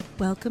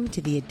Welcome to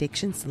the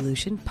Addiction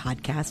Solution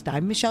Podcast.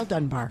 I'm Michelle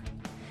Dunbar.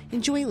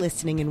 Enjoy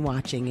listening and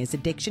watching as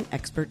addiction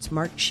experts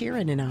Mark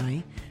Sheeran and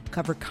I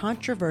cover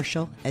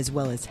controversial as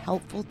well as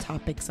helpful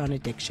topics on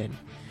addiction,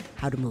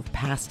 how to move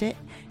past it,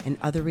 and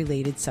other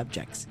related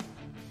subjects.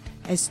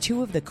 As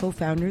two of the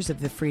co-founders of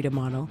the Freedom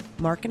Model,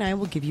 Mark and I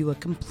will give you a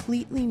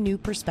completely new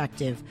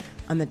perspective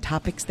on the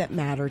topics that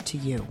matter to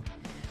you.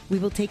 We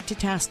will take to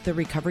task the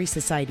Recovery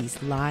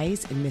Society's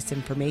lies and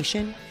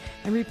misinformation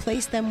and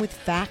replace them with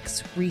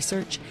facts,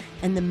 research,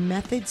 and the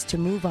methods to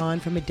move on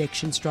from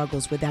addiction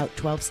struggles without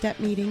 12-step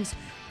meetings,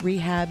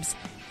 rehabs,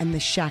 and the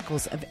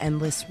shackles of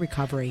endless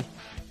recovery.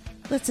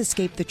 Let's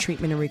escape the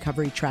treatment and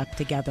recovery trap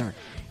together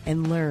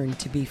and learn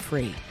to be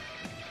free.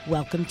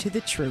 Welcome to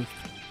the truth.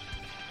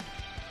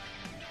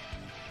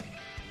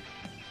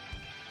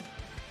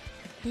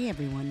 Hey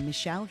everyone,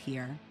 Michelle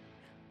here.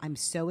 I'm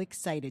so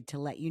excited to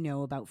let you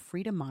know about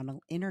Freedom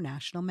Model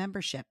International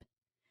membership.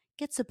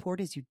 Get support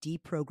as you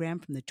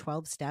deprogram from the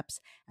 12 steps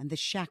and the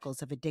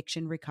shackles of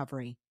addiction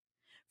recovery.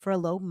 For a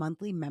low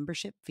monthly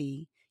membership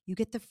fee, you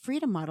get the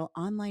Freedom Model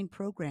online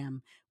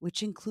program,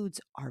 which includes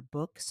our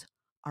books,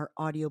 our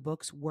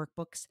audiobooks,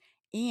 workbooks,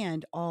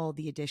 and all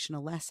the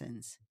additional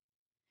lessons.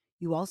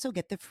 You also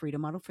get the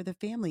Freedom Model for the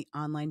Family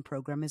online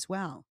program as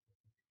well.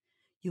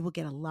 You will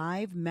get a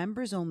live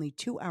members-only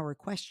 2-hour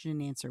question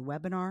and answer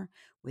webinar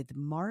with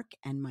Mark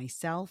and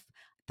myself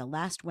the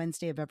last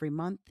Wednesday of every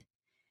month.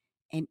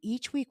 And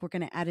each week, we're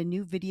going to add a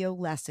new video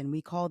lesson.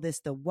 We call this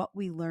the What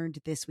We Learned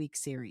This Week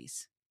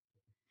series.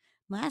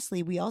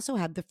 Lastly, we also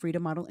have the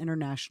Freedom Model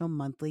International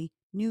monthly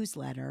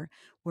newsletter,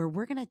 where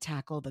we're going to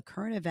tackle the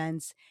current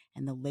events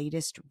and the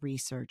latest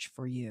research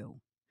for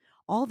you.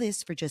 All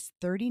this for just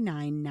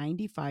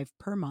 $39.95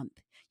 per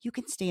month. You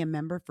can stay a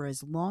member for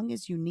as long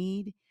as you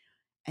need,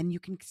 and you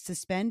can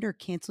suspend or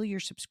cancel your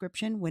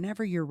subscription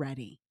whenever you're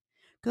ready.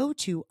 Go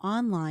to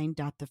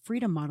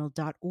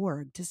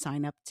online.thefreedommodel.org to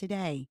sign up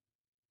today.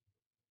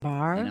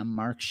 And I'm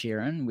Mark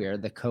Sheeran. We are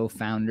the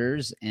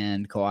co-founders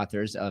and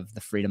co-authors of the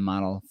Freedom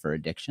Model for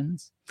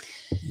Addictions.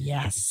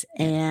 Yes.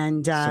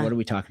 And so what are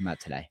we talking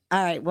about today?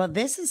 All right. Well,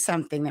 this is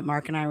something that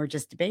Mark and I were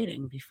just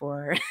debating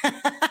before.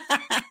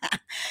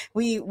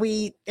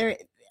 we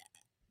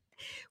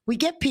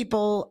get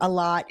people a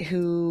lot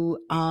who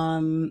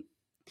I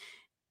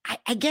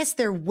guess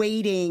they're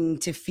waiting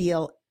to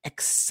feel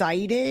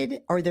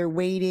excited, or they're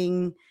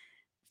waiting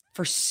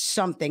for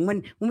something.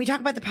 When we talk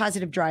about the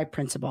positive drive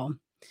principle,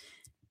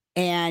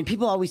 and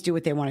people always do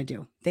what they want to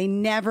do. They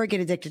never get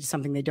addicted to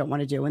something they don't want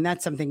to do. And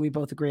that's something we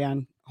both agree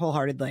on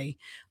wholeheartedly.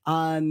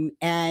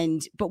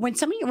 But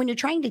when you're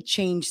trying to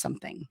change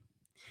something,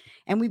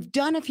 and we've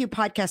done a few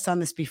podcasts on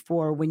this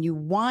before, when you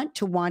want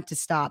to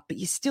stop, but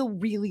you still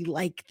really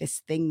like this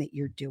thing that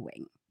you're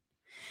doing.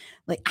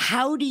 Like,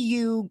 how do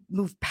you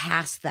move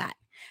past that?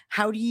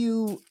 How do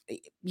you,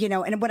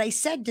 and what I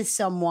said to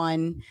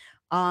someone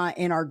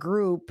in our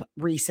group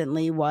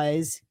recently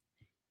was,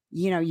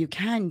 you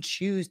can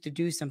choose to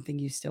do something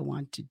you still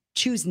want to,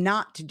 choose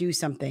not to do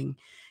something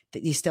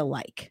that you still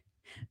like.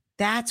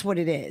 That's what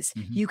it is.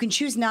 Mm-hmm. You can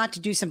choose not to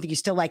do something you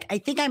still like. I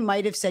think I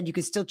might have said you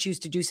could still choose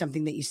to do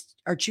something that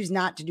or choose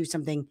not to do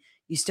something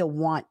you still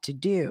want to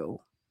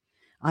do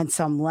on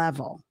some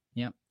level.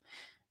 Yep.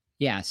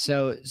 Yeah.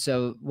 So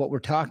what we're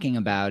talking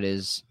about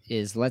is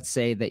let's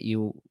say that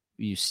you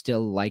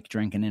still like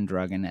drinking and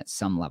drugging at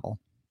some level,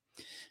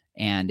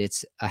 and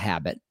it's a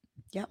habit.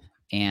 Yep.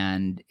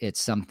 And it's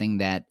something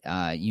that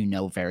you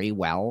know very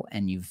well,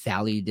 and you've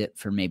valued it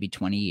for maybe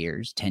 20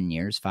 years, 10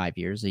 years, 5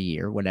 years, a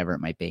year, whatever it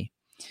might be.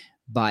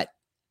 But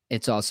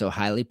it's also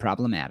highly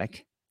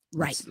problematic.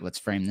 Right. Let's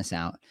frame this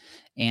out.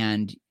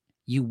 And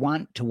you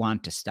want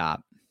to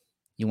stop.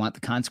 You want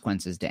the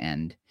consequences to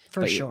end.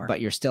 For sure.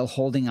 But you're still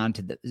holding on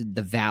to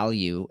the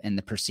value and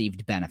the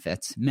perceived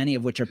benefits, many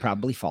of which are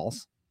probably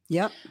false.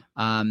 Yep.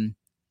 And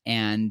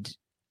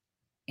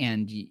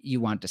you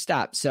want to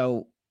stop.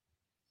 So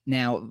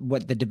now,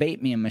 what the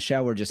debate me and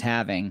Michelle were just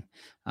having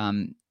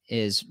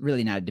is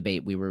really not a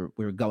debate. We were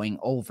going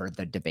over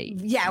the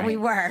debate. Yeah, right? We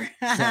were.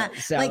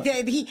 So like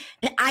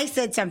I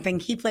said something.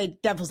 He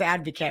played devil's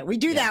advocate. We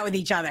do that with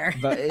each other,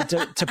 but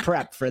to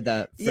prep for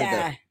the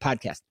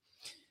podcast.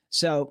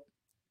 So,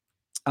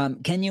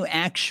 can you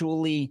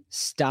actually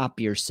stop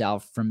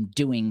yourself from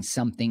doing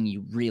something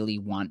you really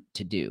want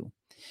to do?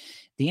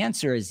 The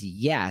answer is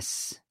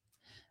yes,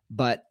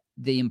 but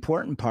the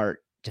important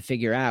part to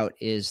figure out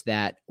is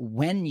that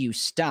when you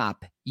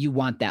stop, you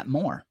want that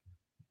more.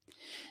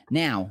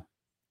 Now,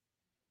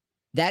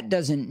 that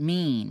doesn't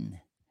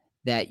mean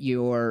that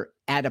you're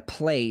at a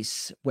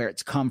place where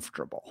it's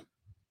comfortable.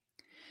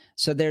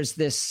 So there's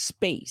this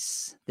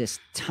space, this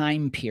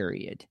time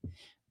period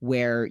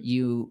where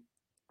you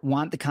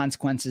want the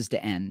consequences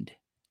to end.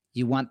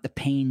 You want the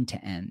pain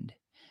to end.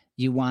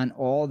 You want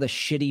all the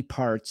shitty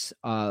parts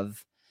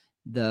of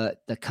the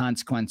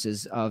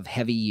consequences of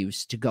heavy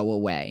use to go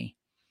away.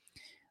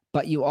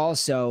 But you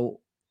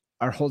also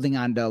are holding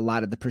on to a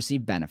lot of the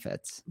perceived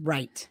benefits.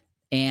 Right.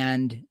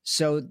 And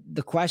so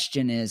the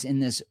question is,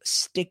 in this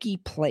sticky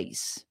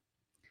place,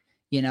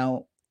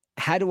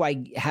 how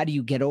do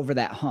you get over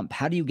that hump?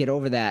 How do you get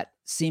over that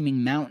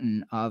seeming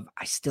mountain of,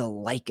 I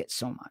still like it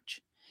so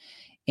much?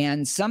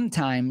 And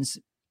sometimes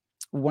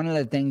one of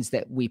the things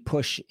that we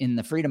push in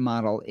the freedom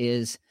model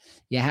is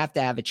you have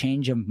to have a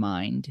change of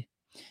mind.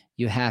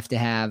 You have to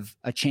have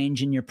a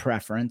change in your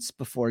preference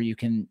before you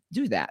can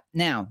do that.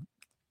 Now,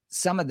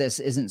 some of this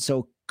isn't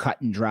so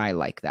cut and dry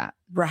like that.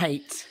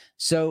 Right.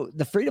 So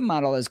the freedom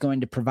model is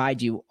going to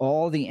provide you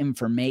all the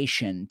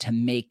information to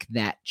make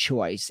that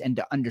choice and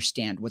to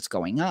understand what's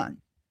going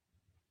on.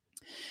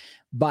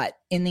 But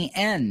in the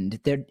end,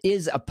 there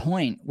is a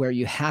point where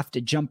you have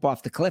to jump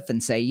off the cliff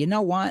and say, you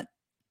know what?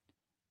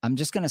 I'm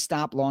just going to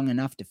stop long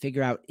enough to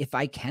figure out if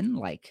I can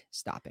like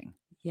stopping.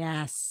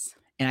 Yes.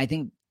 And I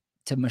think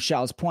to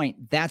Michelle's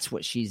point, that's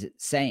what she's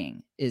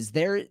saying is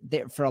there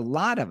for a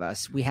lot of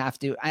us, we have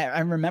to, I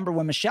remember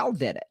when Michelle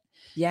did it.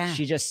 Yeah.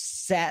 She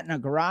just sat in a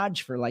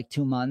garage for like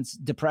 2 months,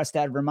 depressed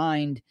out of her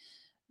mind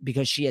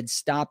because she had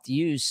stopped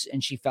use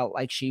and she felt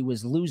like she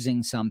was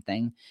losing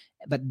something.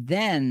 But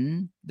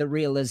then the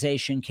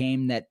realization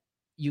came that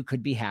you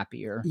could be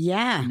happier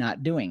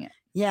not doing it.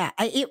 Yeah.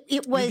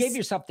 It was. You gave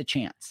yourself the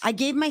chance. I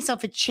gave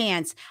myself a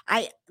chance.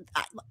 I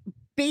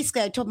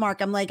basically, I told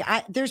Mark, I'm like,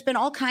 there's been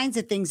all kinds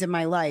of things in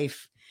my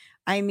life.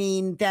 I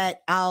mean,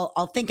 that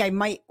I'll think I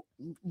might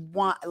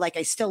want, like,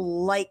 I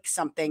still like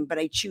something, but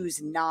I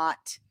choose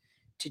not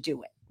to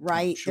do it.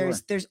 Right. Sure.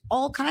 There's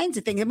all kinds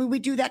of things. I mean, we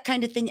do that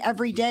kind of thing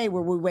every day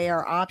where we weigh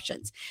our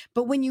options.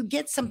 But when you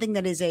get something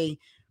that is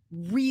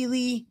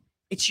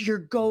it's your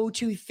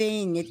go-to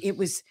thing. It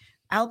was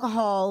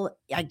alcohol.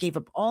 I gave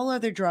up all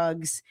other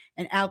drugs,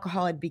 and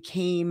alcohol had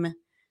became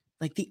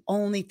like the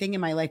only thing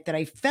in my life that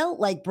I felt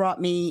like brought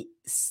me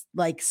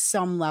like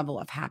some level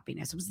of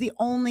happiness. It was the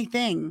only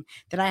thing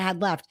that I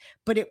had left,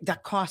 but the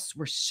costs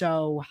were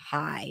so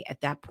high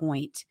at that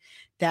point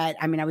that,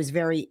 I mean, I was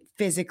very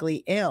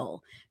physically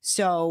ill.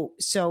 So,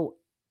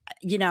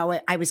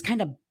 I was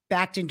kind of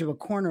backed into a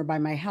corner by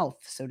my health,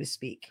 so to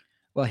speak.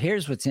 Well,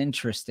 here's what's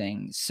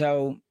interesting.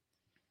 So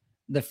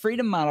the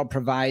freedom model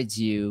provides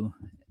you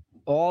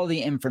all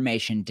the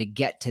information to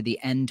get to the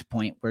end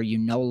point where you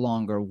no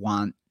longer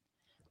want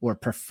or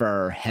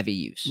prefer heavy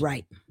use.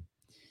 Right.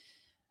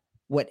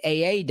 What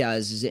AA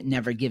does is it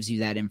never gives you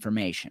that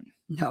information.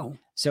 No.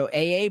 So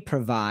AA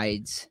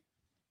provides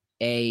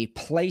a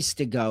place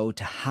to go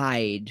to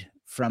hide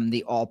from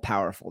the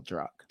all-powerful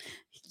drug.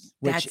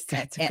 That's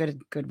a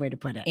good way to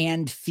put it.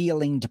 And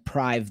feeling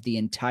deprived the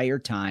entire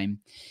time.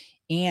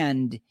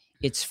 And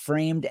it's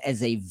framed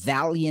as a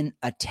valiant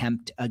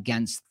attempt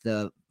against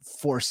the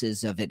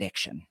forces of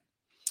addiction.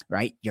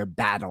 Right? Your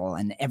battle,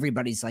 and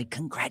everybody's like,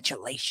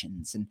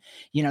 congratulations. And,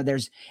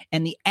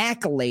 and the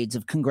accolades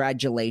of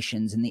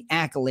congratulations and the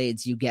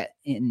accolades you get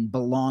in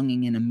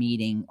belonging in a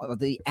meeting, or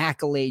the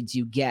accolades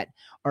you get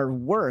are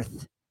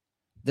worth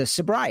the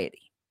sobriety.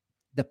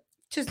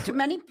 Just to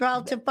many,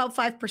 well, to about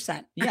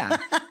 5%. Yeah.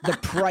 The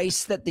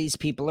price that these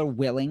people are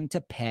willing to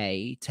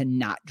pay to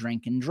not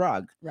drink and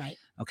drug. Right.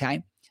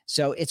 Okay.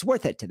 So it's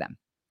worth it to them.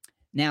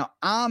 Now,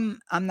 I'm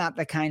not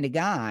the kind of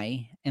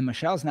guy, and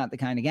Michelle's not the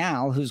kind of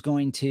gal who's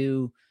going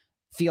to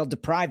feel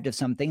deprived of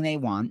something they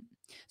want.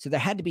 So there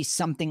had to be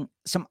some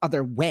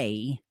other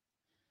way,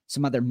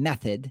 some other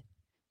method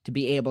to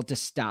be able to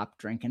stop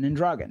drinking and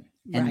drugging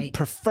and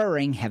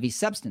preferring heavy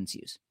substance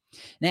use.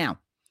 Now,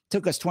 it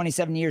took us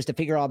 27 years to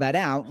figure all that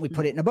out. We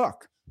put it in a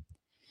book.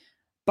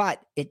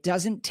 But it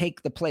doesn't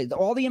take the place.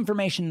 All the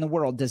information in the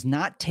world does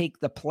not take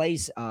the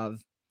place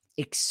of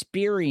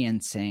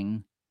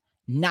experiencing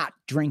not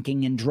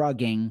drinking and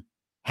drugging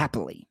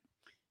happily.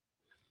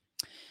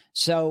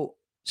 So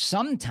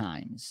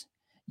sometimes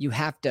you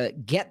have to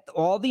get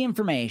all the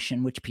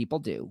information, which people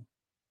do,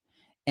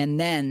 and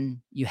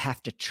then you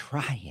have to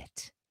try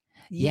it.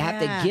 You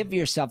have to give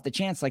yourself the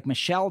chance, like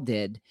Michelle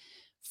did,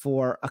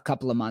 for a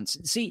couple of months.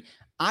 See,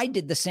 I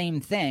did the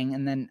same thing,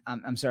 and then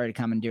I'm sorry to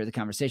commandeer the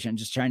conversation. I'm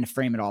just trying to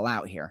frame it all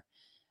out here.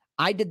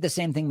 I did the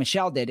same thing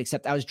Michelle did,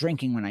 except I was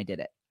drinking when I did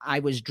it. I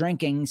was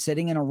drinking,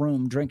 sitting in a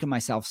room, drinking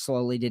myself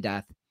slowly to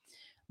death,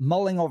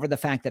 mulling over the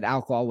fact that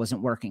alcohol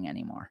wasn't working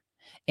anymore,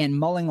 and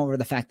mulling over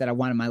the fact that I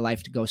wanted my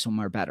life to go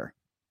somewhere better.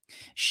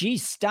 She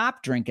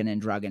stopped drinking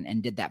and drugging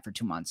and did that for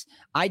 2 months.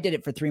 I did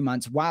it for 3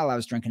 months while I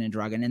was drinking and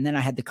drugging, and then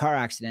I had the car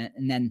accident,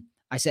 and then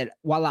I said,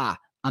 voila,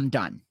 I'm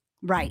done.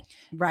 Right.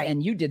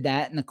 And you did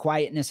that in the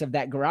quietness of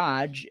that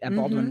garage at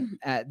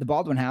the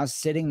Baldwin house,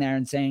 sitting there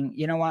and saying,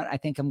 you know what, I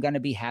think I'm going to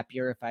be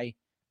happier if I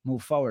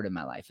move forward in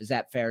my life. Is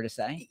that fair to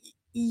say?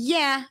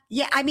 Yeah.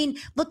 I mean,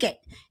 look at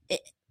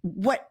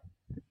what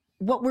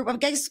we're,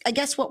 I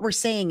guess what we're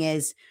saying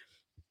is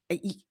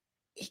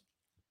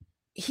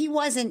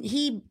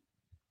he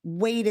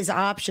weighed his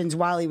options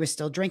while he was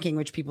still drinking,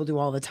 which people do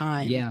all the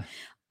time. Yeah.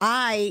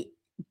 I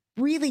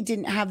really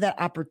didn't have that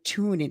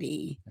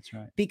opportunity. That's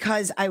right.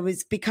 Because I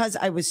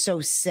was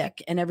so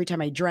sick, and every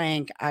time I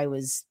drank, I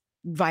was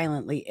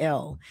violently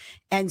ill.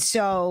 And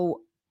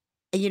so,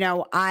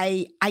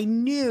 I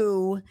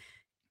knew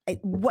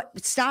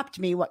what stopped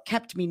me, what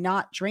kept me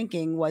not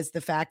drinking was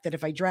the fact that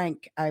if I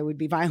drank, I would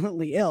be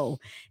violently ill.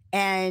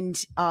 And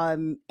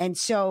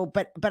so,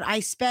 but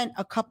I spent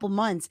a couple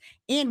months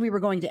and we were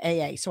going to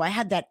AA. So I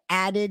had that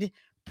added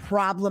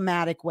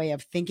problematic way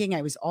of thinking.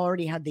 I was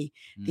already had the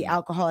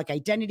alcoholic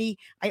identity.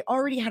 I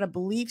already had a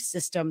belief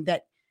system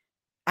that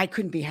I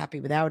couldn't be happy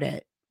without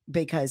it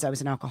because I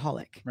was an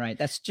alcoholic. Right.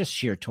 That's just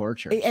sheer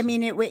torture. I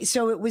mean,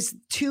 so it was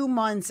 2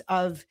 months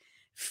of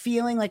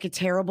feeling like a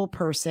terrible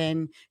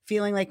person,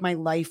 feeling like my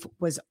life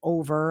was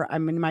over.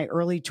 I'm in my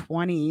early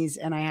 20s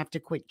and I have to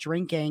quit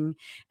drinking.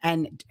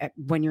 And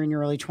when you're in your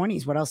early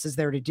 20s, what else is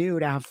there to do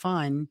to have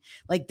fun?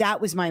 Like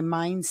that was my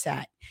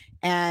mindset.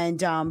 And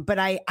but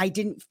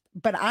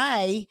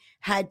I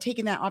had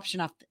taken that option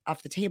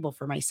off the table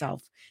for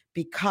myself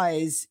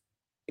because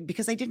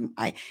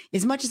I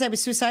as much as I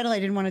was suicidal, I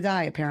didn't want to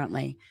die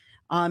apparently.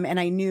 And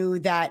I knew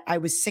that I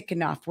was sick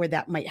enough where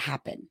that might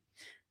happen.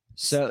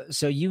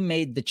 So you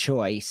made the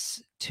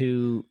choice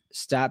to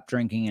stop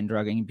drinking and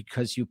drugging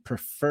because you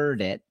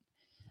preferred it,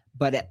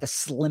 but at the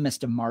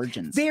slimmest of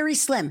margins. Very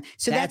slim.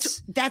 So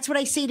that's what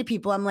I say to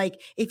people. I'm like,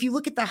 if you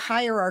look at the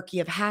hierarchy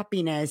of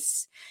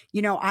happiness,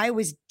 I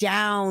was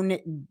down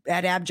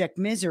at abject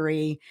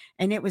misery,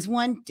 and it was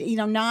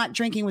not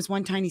drinking was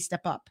one tiny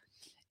step up.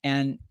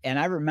 And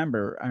I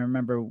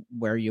remember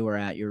where you were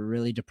at. You were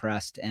really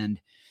depressed, and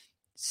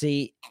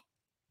see,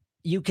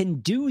 you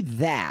can do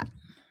that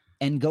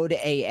and go to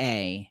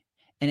AA,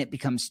 and it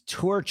becomes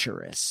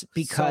torturous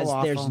because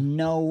there's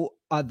no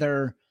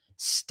other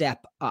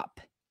step up.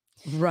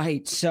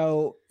 Right.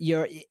 So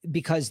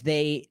because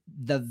the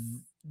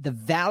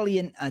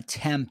valiant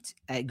attempt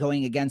at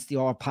going against the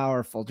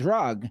all-powerful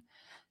drug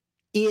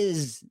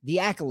is the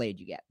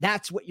accolade you get.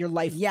 That's what your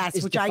life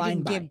is which defined I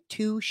didn't by. give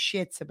two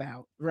shits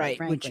about. Right.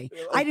 Frankly.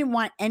 I didn't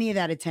want any of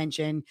that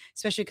attention,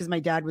 especially because my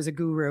dad was a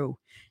guru.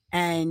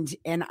 And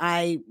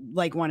I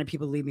wanted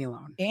people to leave me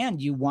alone.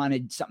 And you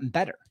wanted something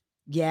better.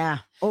 Yeah.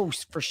 Oh,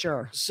 for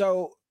sure.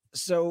 So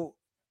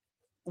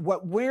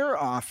what we're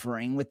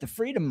offering with the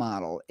Freedom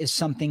Model is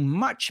something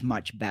much,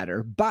 much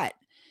better, but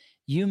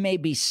you may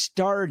be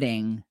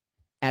starting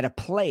at a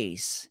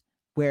place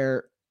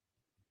where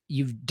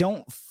you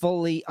don't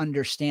fully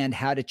understand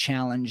how to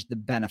challenge the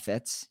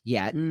benefits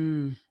yet,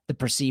 the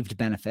perceived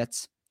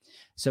benefits.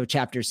 So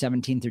chapters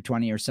 17 through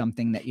 20 or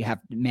something that you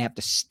may have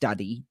to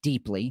study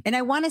deeply. And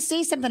I want to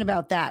say something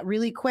about that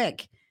really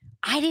quick.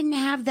 I didn't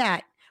have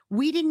that.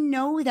 We didn't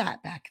know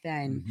that back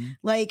then. Mm-hmm.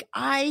 Like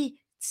I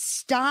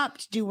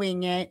stopped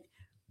doing it,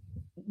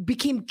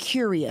 became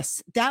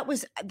curious.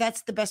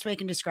 That's the best way I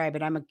can describe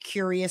it. I'm a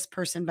curious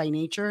person by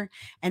nature.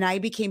 And I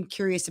became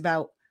curious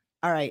about,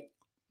 all right,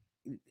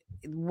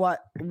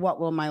 what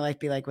will my life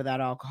be like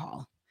without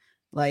alcohol?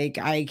 Like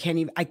I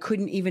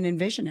couldn't even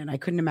envision it. I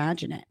couldn't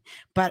imagine it,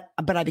 but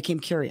I became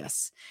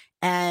curious,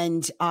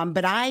 and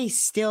but I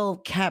still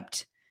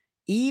kept,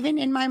 even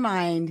in my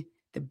mind,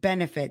 the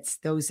benefits,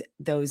 those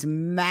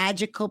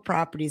magical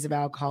properties of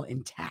alcohol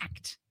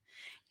intact,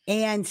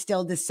 and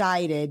still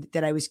decided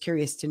that I was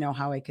curious to know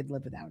how I could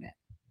live without it.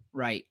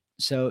 Right.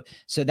 So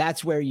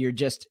that's where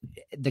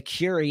the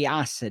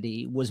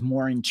curiosity was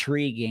more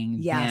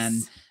intriguing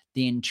than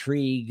the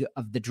intrigue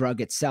of the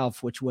drug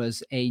itself, which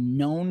was a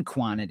known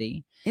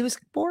quantity. It was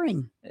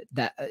boring.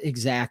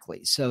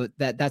 Exactly. So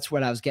that's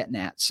what I was getting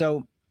at.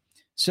 So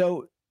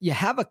you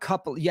have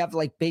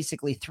like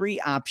basically three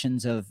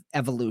options of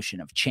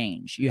evolution, of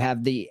change. You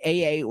have the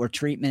AA or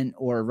treatment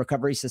or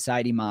recovery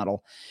society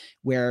model,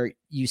 where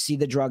you see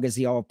the drug as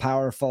the all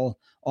powerful,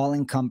 all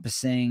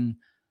encompassing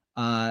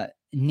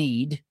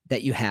need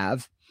that you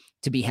have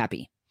to be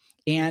happy,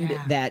 and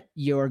that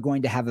you're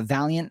going to have a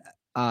valiant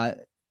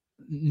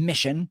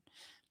mission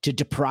to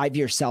deprive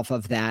yourself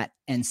of that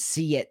and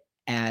see it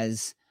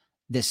as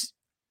this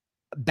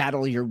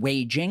battle you're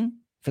waging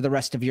for the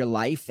rest of your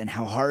life and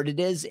how hard it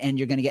is, and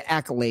you're going to get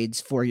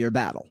accolades for your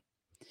battle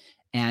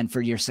and for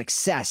your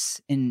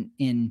success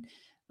in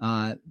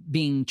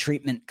being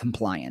treatment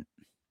compliant,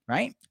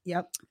 right?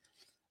 Yep.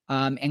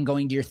 And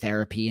going to your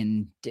therapy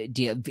and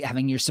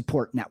having your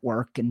support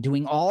network and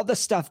doing all the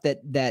stuff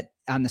that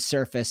on the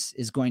surface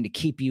is going to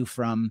keep you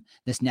from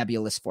this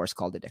nebulous force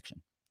called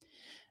addiction.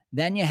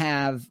 Then you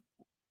have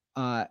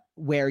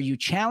where you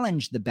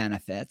challenge the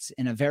benefits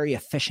in a very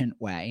efficient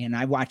way. And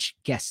I watch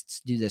guests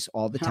do this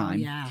all the time.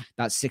 Yeah.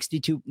 About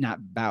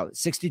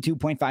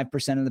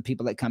 62.5% of the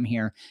people that come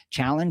here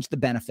challenge the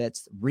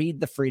benefits, read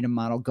the Freedom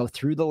Model, go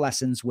through the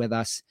lessons with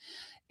us.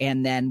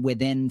 And then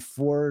within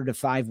 3 to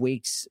 5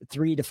 weeks,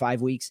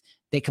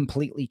 they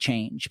completely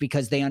change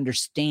because they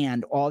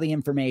understand all the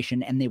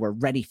information and they were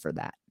ready for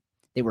that.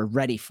 They were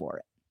ready for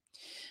it.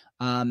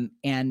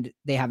 And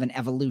they have an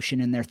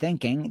evolution in their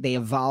thinking. They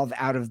evolve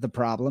out of the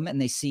problem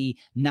and they see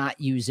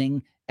not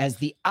using as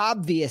the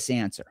obvious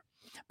answer.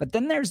 But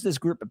then there's this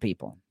group of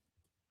people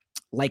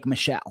like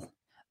Michelle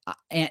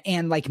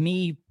and like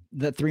me,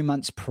 the 3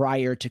 months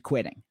prior to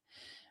quitting,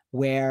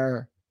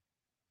 where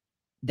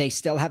they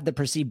still have the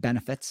perceived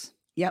benefits.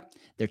 Yep.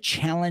 They're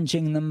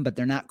challenging them, but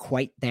they're not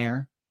quite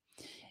there.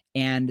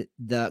 and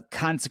the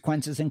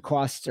consequences and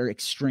costs are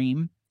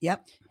extreme.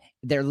 Yep.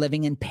 They're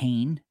living in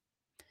pain,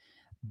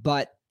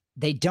 but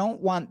they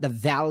don't want the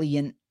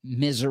valiant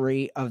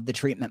misery of the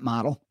treatment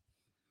model.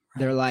 Right.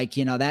 They're like,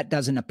 that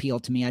doesn't appeal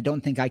to me. I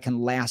don't think I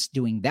can last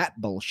doing that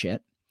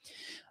bullshit.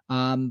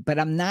 But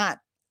I'm not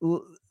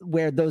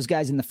where those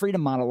guys in the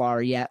freedom model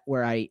are yet,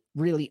 where I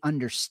really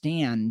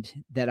understand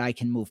that I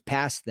can move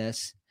past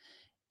this,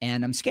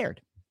 and I'm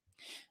scared.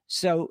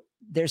 So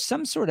there's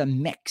some sort of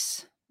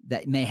mix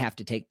that may have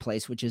to take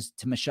place, which is,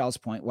 to Michelle's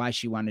point, why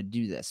she wanted to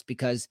do this,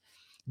 because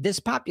this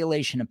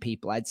population of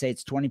people, I'd say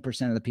it's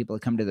 20% of the people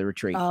that come to the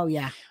retreat,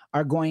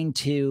 are going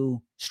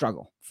to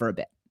struggle for a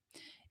bit.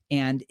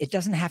 And it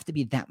doesn't have to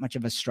be that much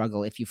of a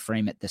struggle if you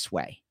frame it this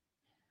way.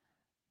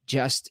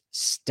 Just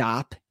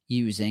stop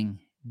using,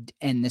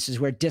 and this is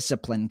where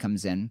discipline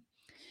comes in,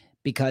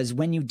 because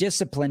when you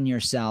discipline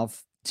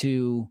yourself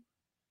to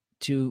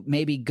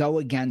maybe go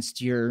against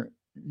your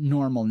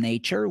normal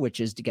nature, which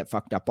is to get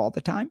fucked up all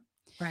the time,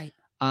 right?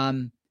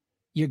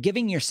 You're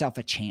giving yourself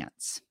a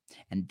chance.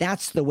 And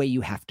that's the way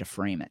you have to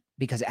frame it,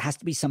 because it has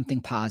to be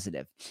something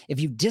positive. If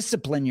you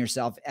discipline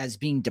yourself as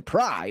being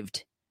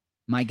deprived,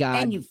 my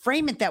God. And you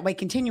frame it that way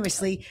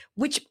continuously,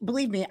 which,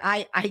 believe me,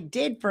 I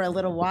did for a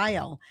little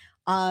while.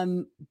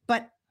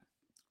 But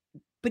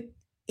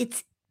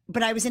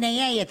I was in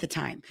AA at the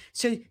time.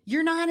 So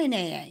you're not in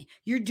AA.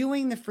 You're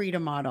doing the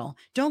freedom model.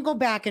 Don't go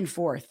back and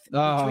forth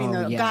between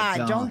don't do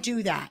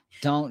that.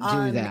 Don't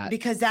do that.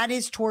 Because that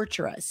is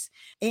torturous.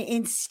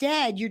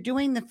 Instead, you're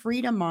doing the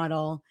freedom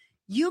model.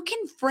 You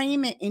can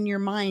frame it in your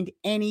mind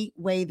any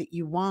way that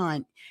you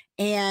want.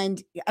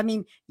 And I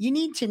mean, you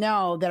need to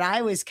know that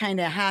I was kind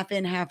of half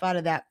in, half out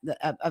of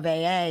of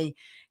AA.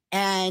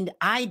 And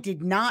I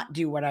did not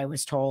do what I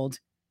was told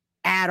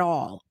at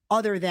all,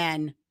 other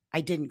than I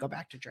didn't go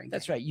back to drinking.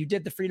 That's right. You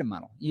did the freedom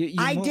model.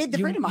 I did the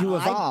freedom model. You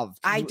evolved.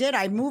 I did.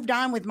 I moved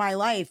on with my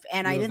life,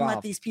 and I didn't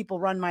let these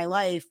people run my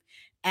life,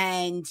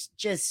 and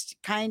just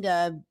kind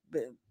of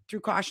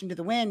threw caution to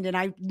the wind. And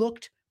I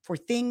looked for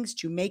things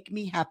to make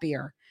me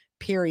happier.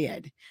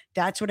 Period.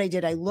 That's what I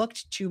did. I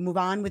looked to move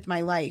on with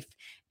my life,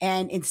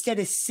 and instead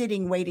of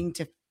sitting waiting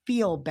to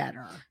feel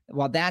better.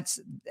 Well, that's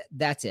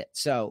it.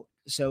 So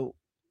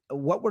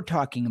what we're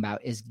talking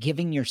about is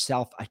giving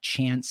yourself a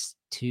chance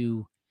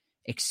to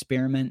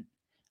experiment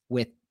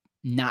with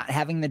not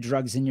having the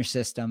drugs in your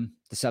system,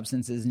 the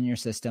substances in your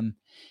system,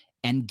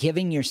 and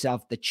giving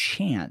yourself the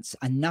chance,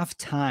 enough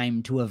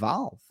time to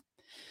evolve,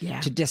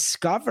 to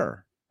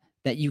discover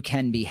that you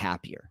can be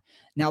happier.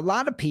 Now, a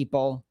lot of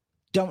people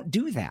don't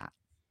do that.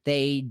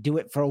 They do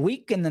it for a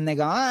week and then they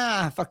go,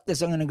 fuck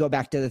this. I'm going to go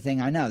back to the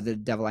thing I know, the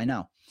devil I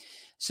know.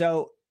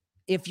 So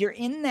if you're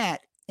in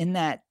that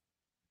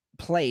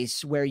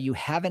place where you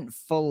haven't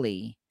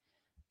fully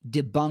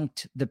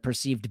debunked the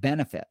perceived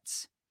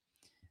benefits,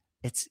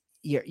 it's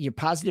your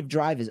positive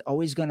drive is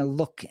always going to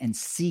look and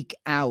seek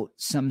out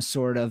some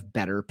sort of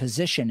better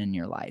position in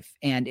your life.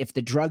 And if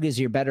the drug is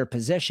your better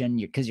position,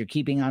 because you're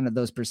keeping on to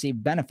those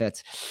perceived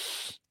benefits,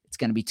 it's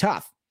going to be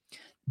tough.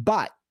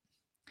 But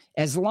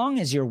as long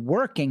as you're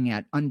working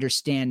at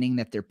understanding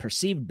that their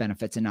perceived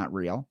benefits are not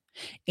real,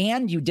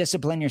 and you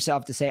discipline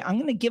yourself to say, I'm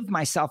going to give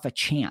myself a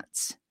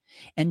chance.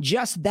 And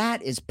just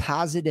that is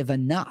positive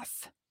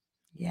enough.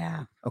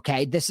 Yeah.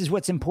 Okay. This is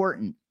what's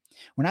important.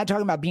 We're not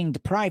talking about being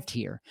deprived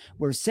here.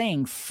 We're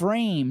saying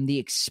frame the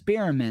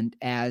experiment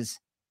as,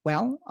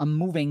 well, I'm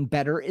moving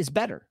better is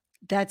better.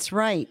 That's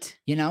right.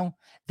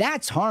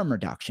 That's harm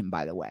reduction,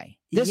 by the way.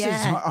 This is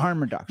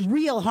harm reduction.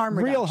 Real harm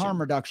reduction. Real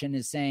harm reduction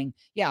is saying,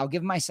 I'll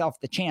give myself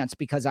the chance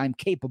because I'm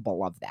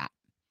capable of that.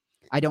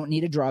 I don't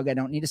need a drug. I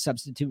don't need a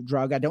substitute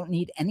drug. I don't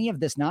need any of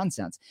this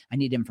nonsense. I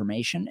need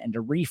information and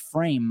to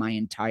reframe my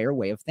entire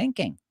way of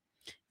thinking.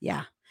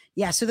 Yeah.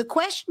 Yeah. So the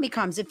question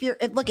becomes, if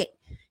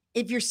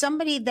you're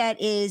somebody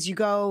that you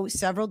go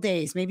several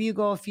days, maybe you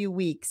go a few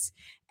weeks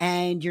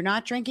and you're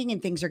not drinking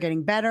and things are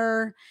getting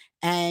better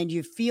and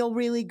you feel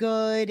really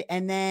good.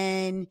 And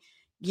then,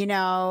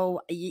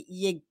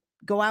 you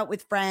go out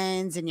with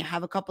friends and you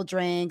have a couple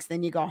drinks,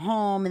 then you go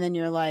home and then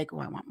you're like,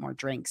 I want more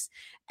drinks.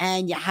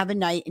 And you have a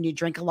night and you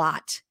drink a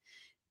lot.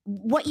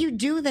 What you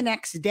do the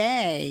next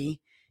day,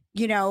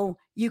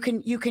 you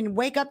can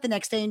wake up the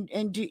next day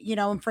and do,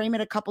 and frame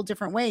it a couple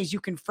different ways. You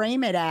can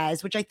frame it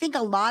as, which I think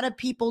a lot of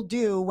people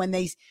do when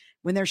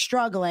they're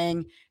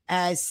struggling,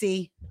 as,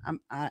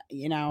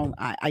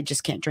 I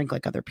just can't drink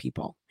like other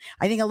people.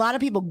 I think a lot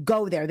of people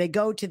go there. They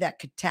go to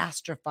that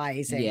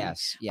catastrophizing.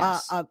 Yes.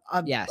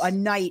 A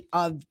night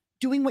of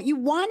doing what you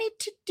wanted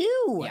to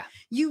do. Yeah.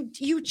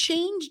 You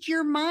changed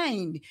your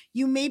mind.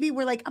 You maybe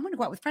were like, I'm going to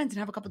go out with friends and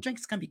have a couple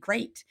drinks. It's going to be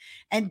great.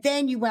 And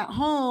then you went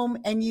home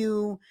and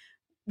you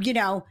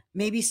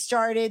maybe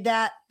started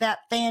that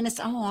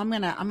fantasy. Oh, I'm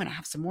going to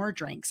have some more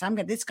drinks.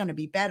 This is going to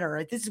be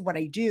better. This is what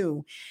I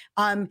do.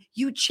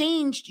 You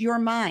changed your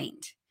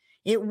mind.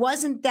 It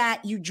wasn't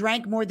that you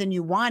drank more than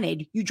you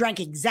wanted. You drank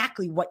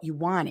exactly what you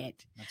wanted.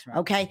 That's right.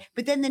 Okay.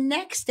 But then the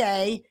next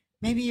day,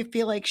 maybe you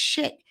feel like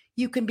shit.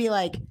 You can be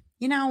like,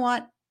 you know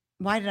what?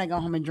 why did I go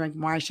home and drink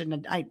more? I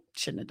shouldn't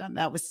have done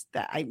that. Was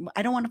that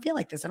I don't want to feel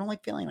like this. I don't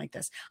like feeling like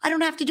this. I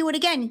don't have to do it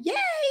again. Yay.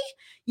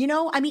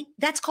 I mean,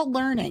 that's called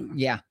learning.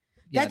 Yeah.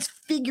 That's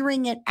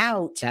figuring it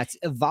out. That's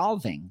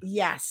evolving.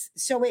 Yes.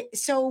 So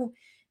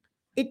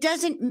it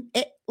doesn't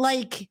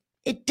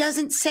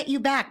set you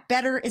back.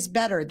 Better is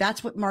better.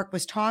 That's what Mark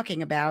was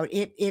talking about.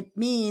 It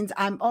means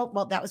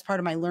that was part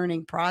of my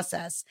learning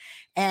process.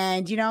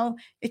 And,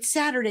 it's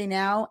Saturday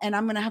now and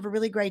I'm going to have a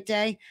really great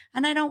day.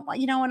 And I don't,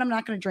 and I'm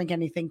not going to drink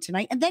anything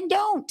tonight, and then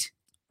don't.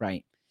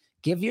 Right.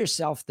 Give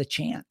yourself the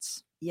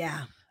chance.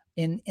 Yeah.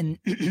 In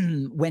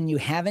when you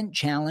haven't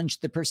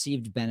challenged the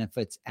perceived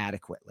benefits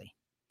adequately,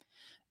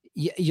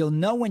 you'll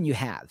know when you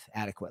have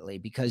adequately,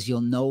 because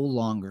you'll no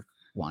longer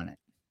want it.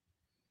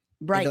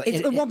 Right.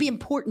 It won't be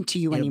important to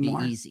you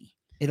anymore.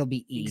 It'll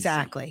be easy.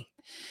 Exactly.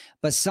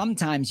 But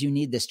sometimes you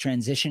need this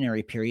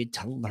transitionary period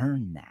to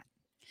learn that.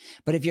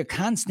 But if you're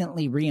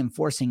constantly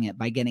reinforcing it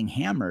by getting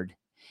hammered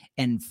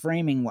and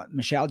framing what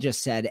Michelle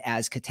just said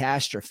as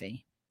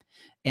catastrophe,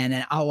 and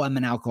then, I'm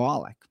an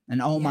alcoholic, and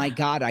my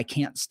God, I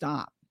can't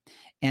stop.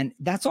 And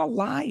that's all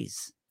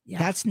lies. Yeah.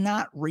 That's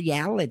not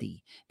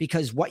reality,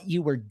 because what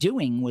you were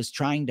doing was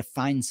trying to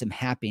find some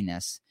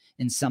happiness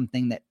in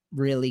something that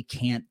really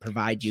can't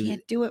provide you.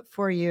 Can't do it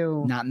for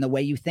you. Not in the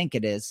way you think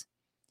it is.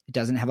 It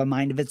doesn't have a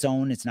mind of its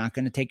own. It's not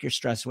going to take your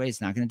stress away. It's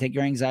not going to take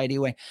your anxiety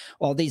away.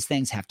 All these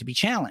things have to be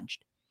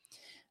challenged.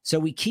 So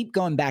we keep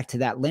going back to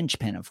that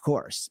linchpin, of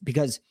course,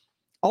 because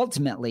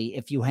ultimately,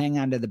 if you hang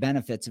on to the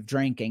benefits of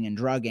drinking and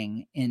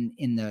drugging in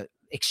the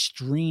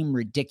extreme,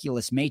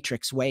 ridiculous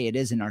matrix way it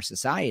is in our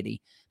society,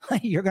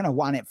 you're going to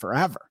want it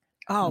forever.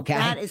 Oh, okay?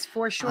 That is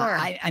for sure.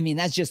 I mean,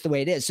 that's just the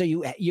way it is. So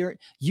you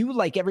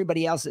like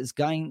everybody else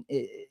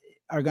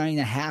are going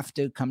to have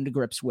to come to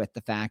grips with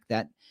the fact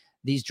that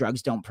these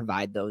drugs don't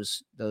provide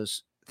those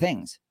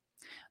things.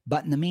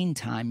 But in the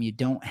meantime, you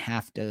don't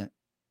have to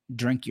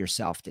drink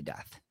yourself to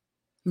death.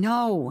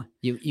 No,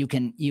 you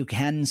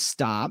can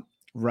stop,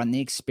 run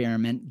the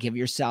experiment, give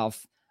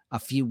yourself a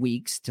few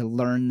weeks to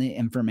learn the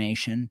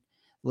information,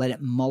 let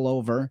it mull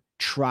over,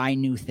 try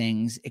new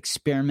things,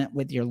 experiment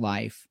with your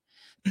life,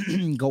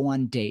 go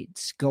on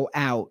dates, go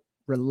out,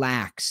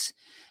 relax,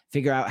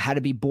 figure out how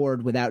to be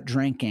bored without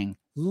drinking,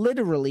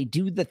 literally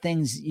do the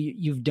things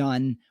you've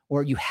done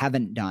or you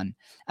haven't done.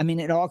 I mean,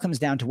 it all comes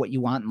down to what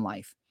you want in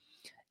life.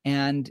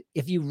 And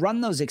if you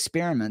run those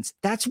experiments,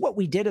 that's what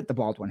we did at the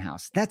Baldwin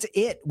House. That's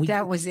it.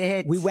 That was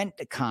it. We went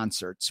to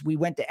concerts. We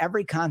went to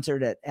every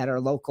concert at our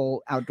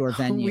local outdoor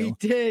venue. We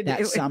did.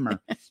 That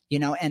summer,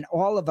 and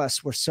all of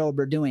us were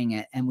sober doing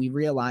it. And we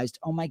realized,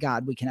 oh my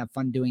God, we can have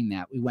fun doing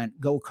that. We went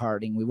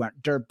go-karting. We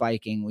went dirt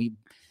biking. We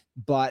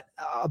bought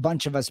a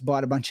bunch of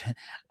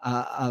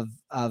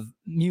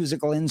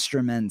musical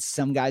instruments.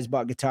 Some guys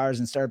bought guitars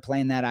and started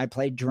playing that. I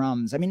played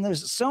drums. I mean,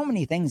 there's so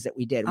many things that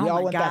we did. We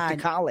all went back to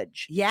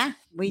college. Yeah,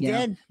 we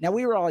did. Now,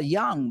 we were all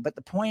young, but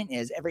the point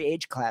is every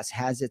age class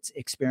has its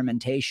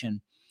experimentation,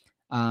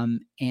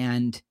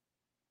 and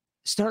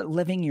start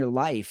living your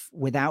life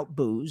without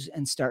booze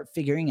and start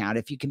figuring out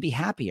if you can be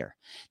happier.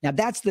 Now,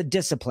 that's the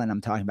discipline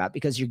I'm talking about,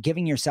 because you're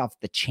giving yourself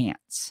the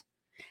chance.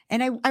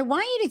 And I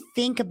want you to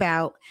think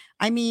about,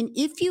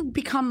 if you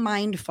become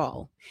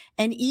mindful,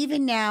 and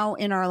even now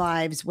in our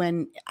lives,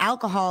 when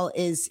alcohol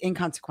is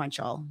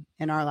inconsequential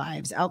in our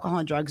lives, alcohol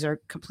and drugs are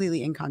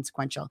completely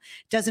inconsequential.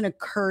 It doesn't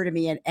occur to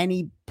me at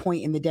any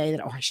point in the day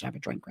that, I should have a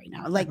drink right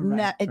now. Like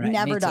it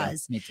never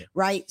does. Me too.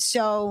 Right.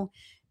 So,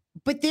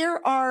 but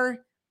there are,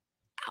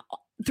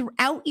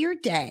 throughout your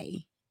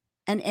day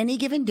and any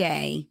given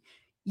day,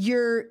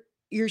 you're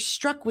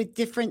struck with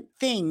different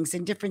things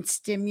and different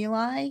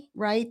stimuli,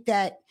 right?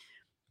 That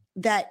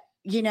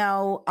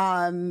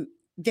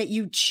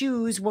you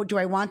choose, well, do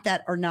I want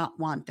that or not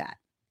want that?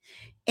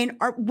 And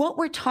what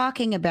we're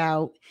talking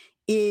about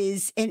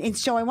is, and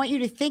so I want you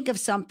to think of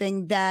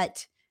something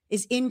that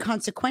is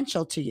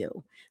inconsequential to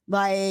you.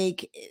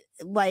 Like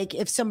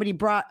if somebody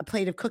brought a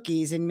plate of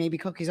cookies, and maybe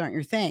cookies aren't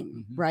your thing,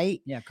 mm-hmm. right?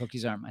 Yeah,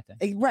 cookies aren't my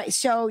thing. Right.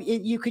 So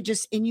you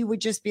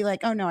would just be like,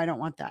 oh no, I don't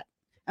want that.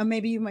 And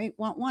maybe you might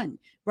want one,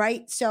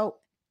 right? So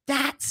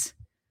that's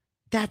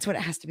what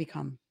it has to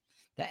become.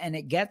 And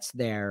it gets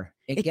there.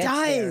 It gets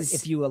does. There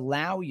if you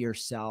allow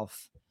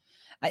yourself.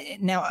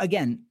 Now,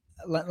 again,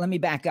 let me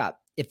back up.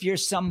 If you're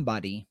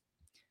somebody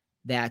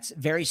that's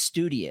very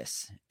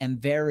studious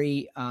and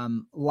very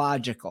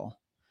logical,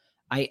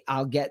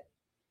 I'll get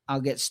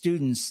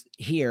students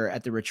here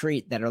at the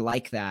retreat that are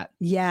like that.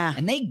 Yeah.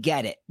 And they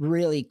get it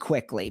really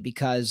quickly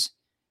because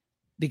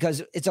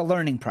it's a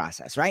learning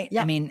process, right?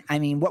 Yeah. I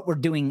mean, what we're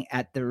doing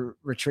at the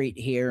retreat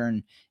here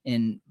and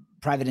in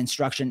private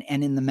instruction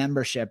and in the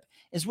membership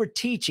is we're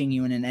teaching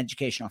you in an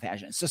educational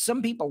fashion. So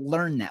some people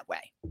learn that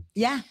way.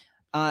 Yeah.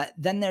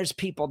 Then there's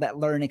people that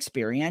learn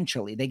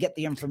experientially. They get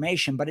the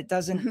information, but it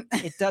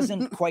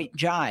doesn't quite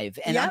jive.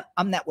 And yep.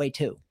 I'm that way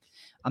too.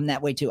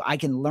 I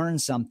can learn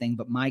something,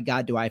 but my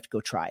God, do I have to go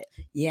try it?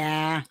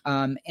 Yeah.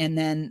 And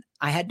then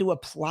I had to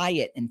apply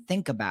it and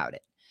think about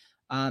it.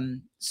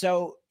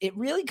 So it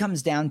really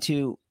comes down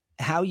to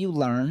how you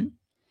learn.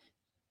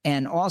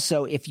 And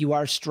also, if you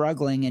are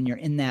struggling and you're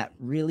in that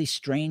really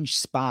strange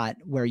spot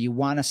where you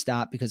want to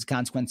stop because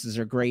consequences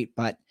are great,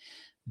 but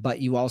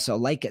you also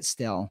like it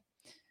still,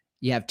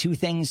 you have two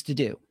things to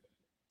do.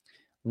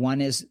 One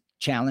is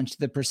challenge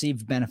the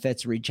perceived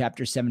benefits, read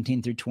chapters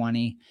 17 through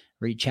 20,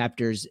 read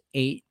chapters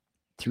 8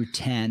 through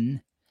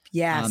 10.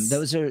 Yes.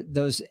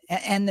 Those,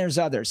 and there's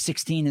others.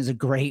 16 is a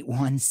great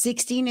one.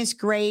 16 is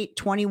great.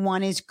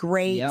 21 is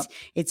great. Yep.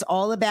 It's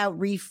all about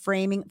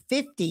reframing.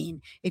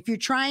 15. If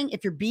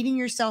you're beating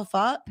yourself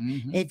up,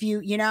 if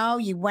you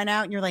went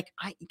out and you're like,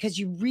 because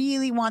you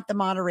really want the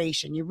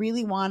moderation, you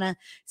really want to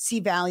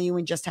see value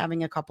in just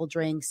having a couple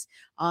drinks.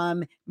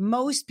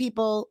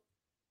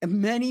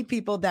 Many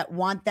people that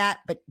want that,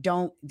 but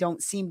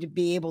don't seem to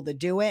be able to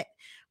do it,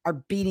 are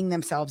beating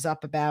themselves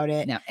up about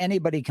it. Now,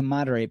 anybody can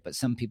moderate, but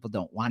some people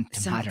don't want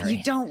to moderate.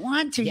 You don't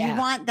want to. Yeah. You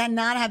want that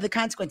not have the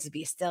consequences, but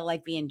you still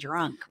like being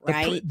drunk,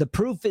 right? The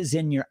proof is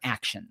in your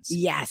actions.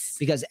 Yes.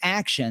 Because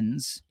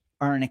actions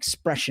are an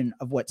expression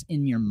of what's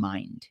in your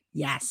mind.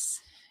 Yes.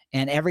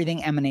 And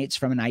everything emanates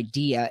from an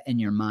idea in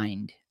your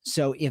mind.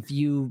 So if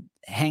you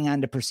hang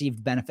on to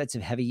perceived benefits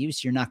of heavy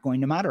use, you're not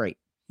going to moderate.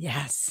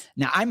 Yes.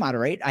 Now I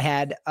moderate. I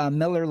had a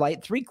Miller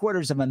Lite,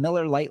 3/4 of a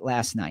Miller Lite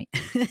last night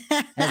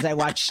as I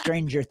watched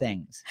Stranger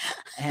Things,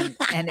 and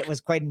it was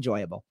quite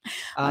enjoyable.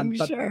 I'm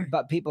sure.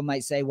 But people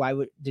might say, why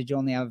did you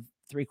only have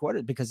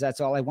 3/4? Because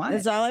that's all I wanted.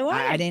 That's all I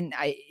wanted.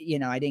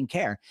 I didn't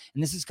care.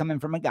 And this is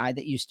coming from a guy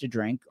that used to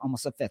drink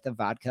almost a fifth of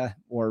vodka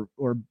or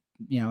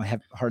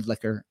have hard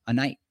liquor a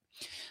night.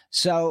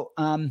 So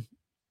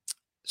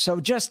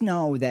just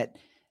know that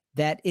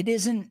it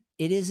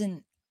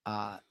isn't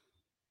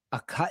a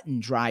cut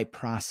and dry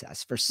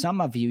process. For some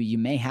of you, you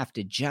may have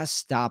to just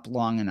stop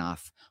long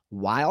enough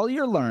while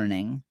you're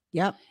learning.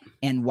 Yep.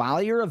 And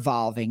while you're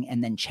evolving,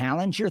 and then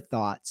challenge your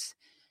thoughts,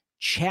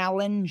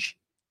 challenge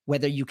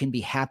whether you can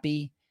be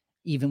happy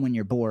even when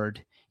you're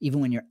bored,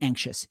 even when you're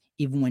anxious,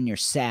 even when you're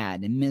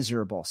sad and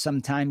miserable.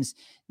 Sometimes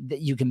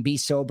that you can be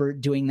sober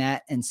doing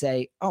that and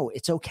say, oh,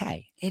 it's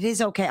okay. It is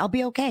okay. I'll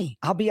be okay.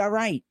 I'll be all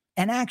right.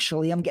 And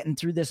actually, I'm getting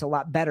through this a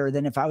lot better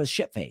than if I was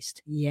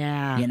shit-faced.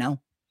 Yeah.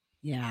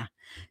 Yeah.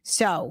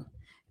 So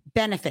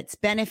benefits.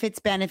 That's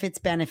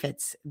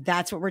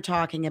what we're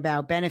talking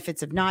about.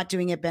 Benefits of not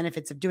doing it,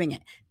 benefits of doing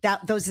it.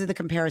 Those are the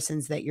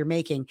comparisons that you're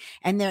making.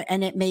 And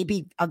it may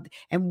be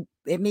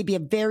a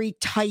very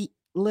tight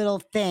little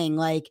thing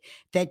like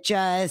that.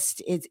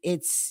 Just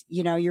it's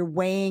you're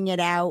weighing it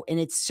out and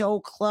it's so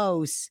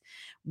close.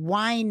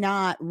 Why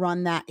not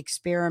run that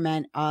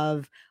experiment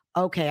of,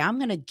 okay, I'm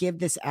going to give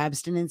this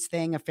abstinence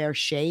thing a fair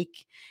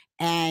shake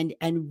and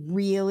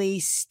really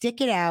stick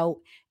it out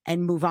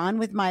and move on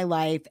with my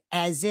life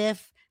as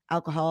if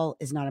alcohol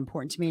is not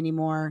important to me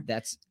anymore.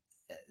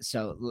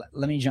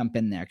 Let me jump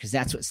in there because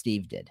that's what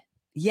Steve did.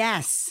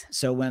 Yes.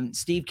 So when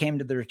Steve came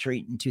to the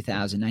retreat in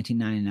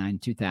 1999,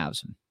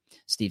 2000,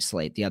 Steve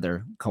Slate, the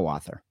other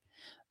co-author,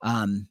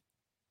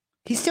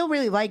 he still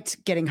really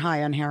liked getting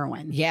high on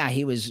heroin. Yeah,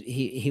 he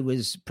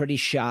was pretty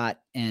shot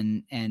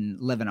and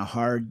living a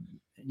hard,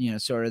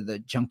 sort of the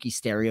junkie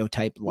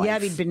stereotype life. Yeah,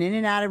 he'd been in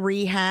and out of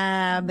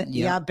rehab.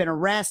 Yeah, been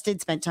arrested,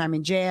 spent time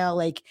in jail.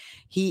 Like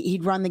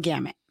he'd run the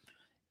gamut.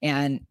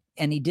 And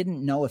he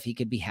didn't know if he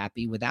could be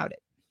happy without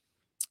it.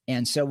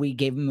 And so we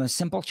gave him a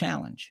simple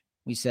challenge.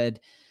 We said,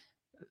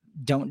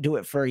 don't do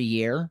it for a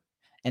year.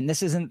 And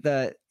this isn't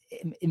the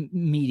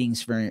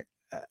meetings for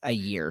a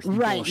year.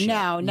 Right. Bullshit.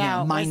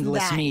 No.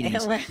 Mindless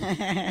meetings.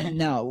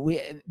 No,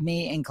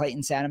 me and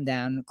Clayton sat him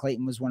down.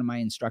 Clayton was one of my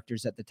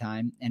instructors at the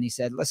time. And he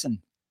said,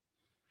 listen,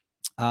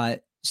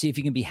 see if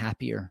you can be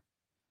happier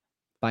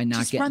by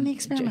not run the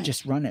experiment.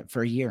 Just run it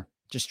for a year.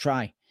 Just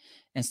try.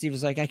 And Steve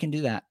was like, I can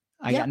do that.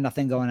 I got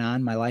nothing going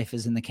on. My life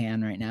is in the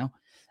can right now.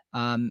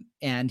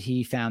 And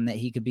he found that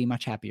he could be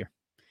much happier.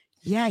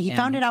 Yeah, he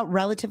found it out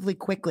relatively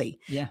quickly.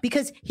 Yeah.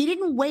 Because he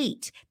didn't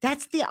wait.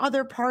 That's the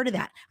other part of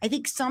that. I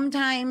think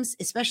sometimes,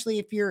 especially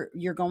if you're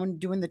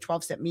doing the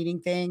 12-step meeting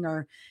thing,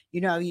 or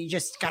you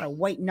just gotta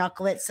white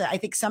knuckle it. So I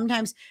think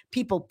sometimes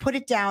people put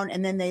it down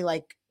and then they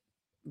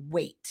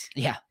wait.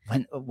 Yeah.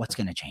 What's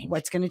going to change?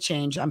 What's going to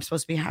change? I'm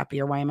supposed to be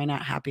happier. Why am I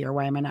not happier?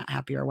 Why am I not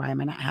happier? Why am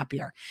I not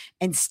happier?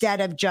 Instead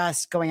of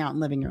just going out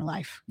and living your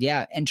life.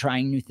 Yeah. And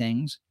trying new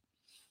things.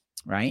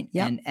 Right.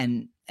 Yeah.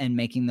 And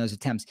making those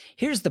attempts.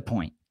 Here's the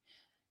point.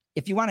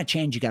 If you want to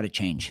change, you got to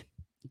change.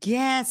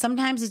 Yeah.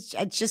 Sometimes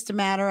it's just a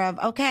matter of,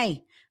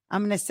 okay,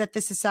 I'm going to set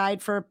this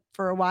aside for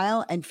a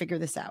while and figure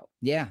this out.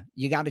 Yeah.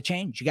 You got to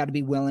change. You got to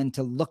be willing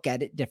to look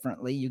at it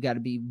differently. You got to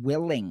be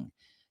willing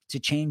to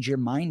change your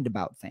mind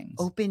about things.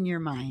 Open your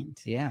mind.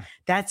 Yeah.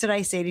 That's what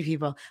I say to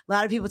people. A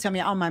lot of people tell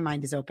me, oh, my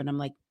mind is open. I'm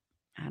like,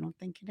 I don't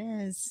think it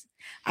is.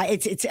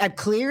 It's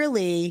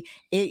clearly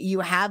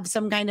you have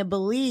some kind of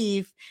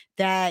belief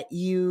that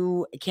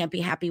you can't be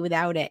happy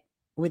without it,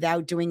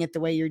 without doing it the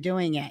way you're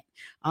doing it.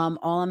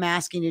 All I'm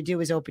asking you to do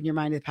is open your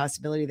mind to the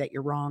possibility that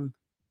you're wrong.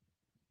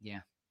 Yeah.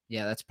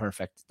 Yeah. That's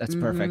perfect. That's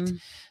perfect.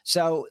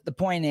 So the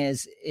point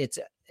is it's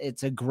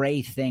a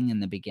gray thing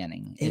in the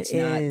beginning. It's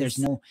not, there's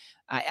no,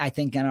 I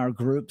think in our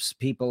groups,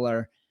 people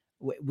are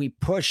we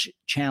push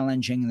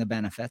challenging the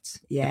benefits,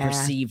 the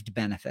perceived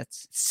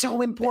benefits.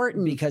 So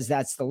important. Because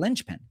that's the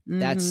linchpin.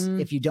 That's,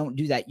 if you don't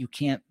do that, you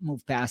can't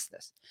move past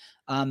this.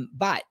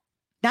 But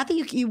not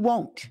that you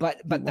won't.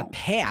 But the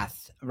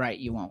path, right,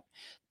 you won't.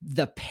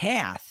 The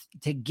path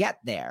to get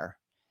there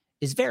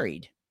is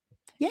varied.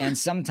 Yeah. And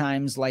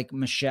sometimes, like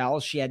Michelle,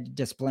 she had to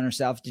discipline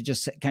herself to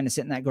just kind of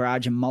sit in that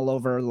garage and mull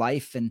over her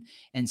life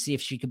and see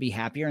if she could be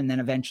happier. And then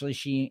eventually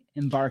she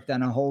embarked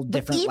on a whole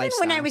different lifestyle.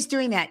 Even when I was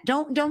doing that,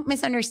 don't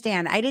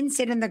misunderstand. I didn't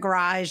sit in the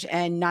garage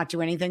and not do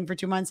anything for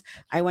 2 months.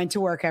 I went to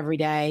work every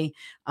day.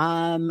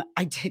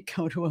 I did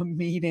go to a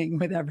meeting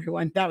with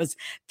everyone. That was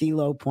the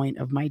low point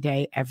of my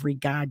day, every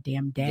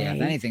goddamn day. Yeah,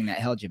 if anything, that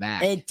held you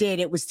back. It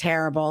did. It was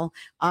terrible.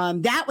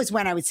 That was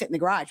when I would sit in the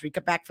garage. We'd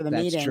get back for the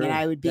meeting and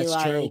I would be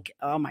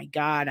oh my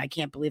God, I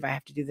can't believe I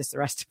have to do this the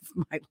rest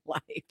of my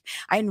life.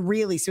 And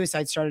really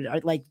death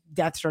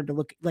started to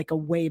look like a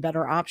way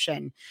better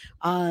option.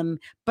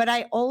 But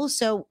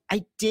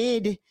I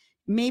did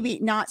maybe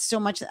not so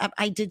much.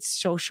 I did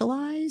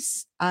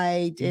socialize.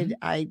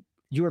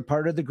 You were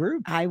part of the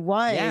group. I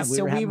was.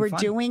 Yeah, we were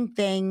doing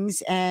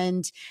things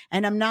and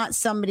I'm not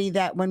somebody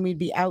that when we'd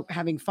be out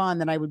having fun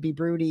that I would be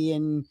broody,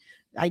 and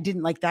I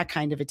didn't like that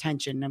kind of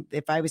attention.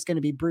 If I was going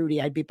to be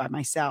broody, I'd be by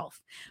myself.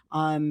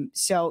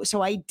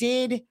 So I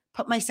did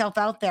put myself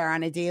out there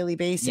on a daily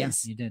basis.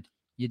 Yes,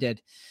 you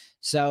did.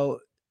 So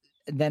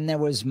then there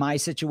was my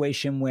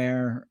situation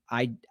where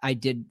I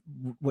did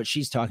what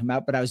she's talking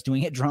about, but I was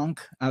doing it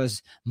drunk. I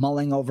was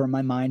mulling over in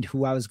my mind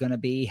who I was going to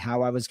be,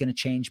 how I was going to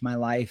change my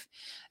life.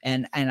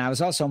 And I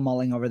was also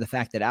mulling over the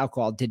fact that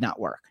alcohol did not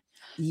work.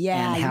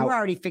 Yeah, you were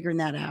already figuring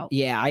that out.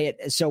 Yeah,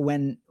 so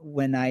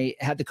when I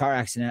had the car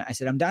accident, I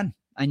said, I'm done.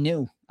 I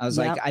knew. I was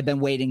like, I've been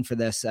waiting for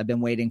this. I've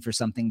been waiting for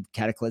something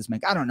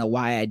cataclysmic. I don't know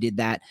why I did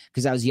that,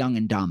 because I was young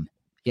and dumb,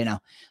 you know.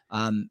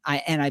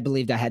 I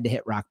believed I had to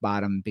hit rock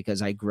bottom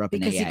because I grew up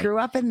in AA. Because you grew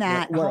up in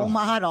that whole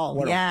model.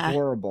 What a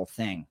horrible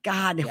thing.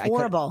 God,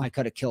 horrible. I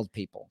could have killed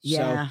people.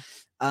 Yeah.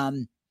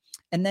 So,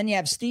 and then you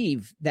have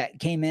Steve that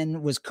came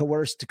in, was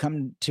coerced to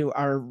come to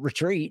our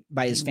retreat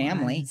by his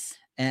family.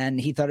 And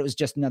he thought it was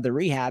just another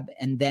rehab.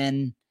 And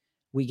then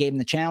we gave him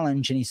the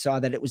challenge and he saw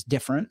that it was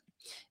different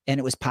and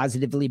it was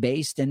positively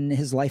based, and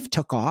his life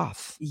took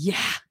off. Yeah.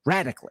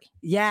 Radically.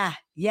 Yeah.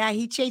 Yeah.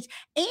 He changed.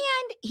 And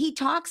he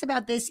talks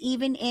about this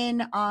even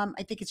in,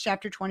 I think it's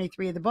chapter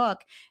 23 of the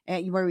book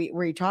where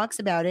he talks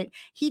about it.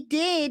 He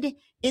did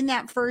in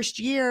that first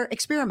year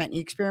experiment. He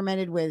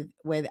experimented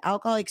with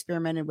alcohol,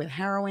 experimented with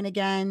heroin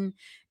again.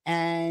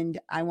 And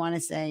I want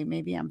to say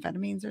maybe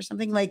amphetamines or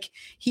something. Like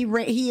he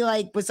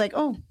was like,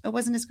 oh, it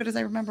wasn't as good as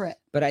I remember it.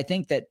 But I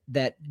think that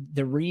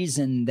the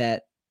reason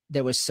that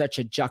there was such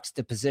a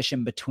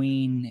juxtaposition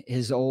between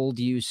his old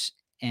use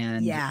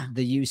and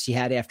the use he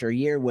had after a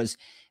year was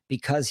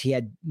because he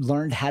had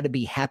learned how to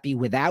be happy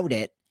without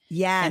it.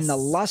 Yes. And the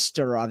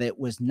luster of it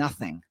was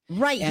nothing.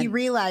 Right. And he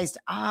realized,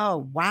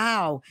 oh,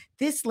 wow,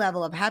 this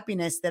level of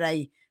happiness that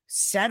I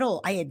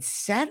had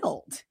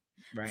settled.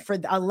 Right. For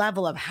a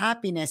level of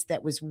happiness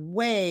that was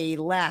way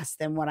less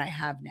than what I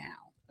have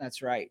now.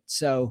 That's right.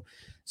 So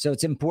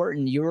it's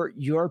important.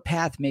 Your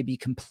path may be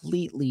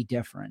completely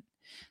different.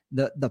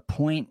 The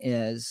point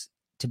is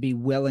to be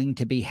willing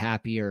to be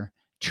happier,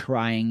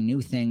 trying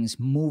new things,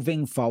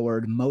 moving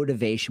forward,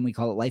 motivation. We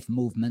call it life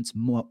movements,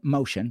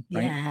 motion,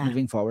 right? Yeah.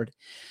 Moving forward,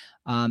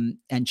 and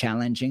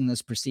challenging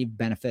those perceived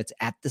benefits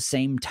at the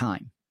same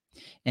time.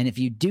 And if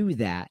you do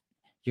that,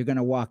 you're going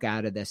to walk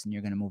out of this and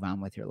you're going to move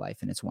on with your life.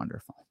 And it's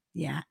wonderful.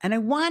 Yeah. And I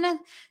want to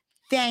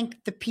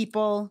thank the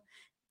people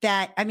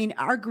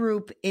our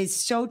group is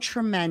so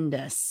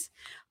tremendous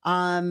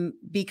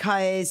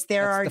because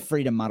the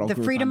Freedom Model Group.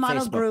 The Freedom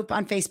Model Group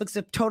on Facebook is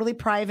a totally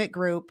private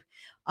group.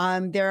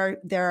 There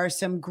are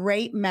some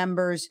great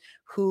members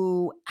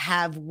who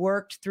have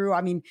worked through,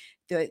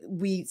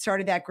 we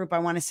started that group, I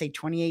want to say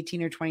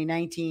 2018 or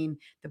 2019.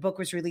 The book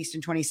was released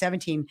in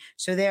 2017.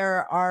 So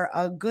there are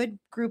a good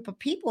group of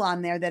people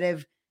on there that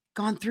have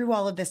gone through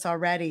all of this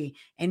already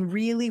and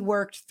really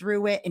worked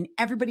through it. And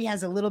everybody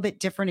has a little bit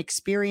different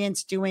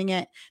experience doing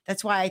it.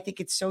 That's why I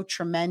think it's so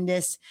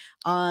tremendous.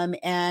 And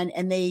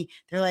they're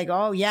like,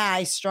 oh yeah,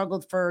 I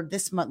struggled for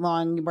this much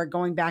long. We're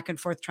going back and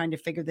forth trying to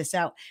figure this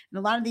out. And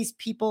a lot of these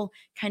people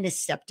kind of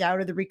stepped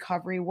out of the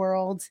recovery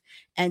world.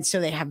 And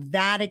so they have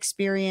that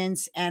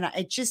experience. And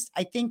I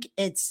think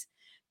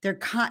they're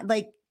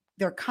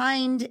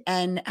kind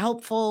and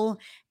helpful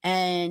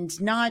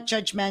and not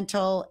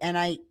judgmental. And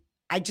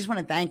I just want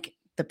to thank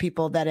the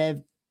people that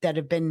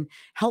have been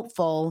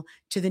helpful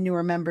to the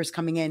newer members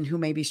coming in who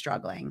may be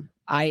struggling.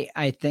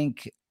 I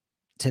think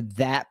to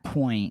that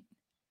point,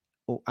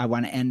 I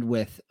want to end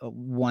with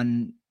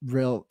one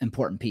real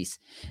important piece,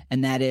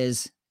 and that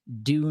is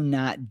do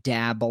not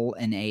dabble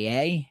in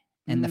AA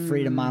and the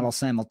Freedom Model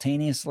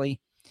simultaneously.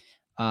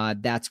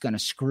 That's going to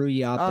screw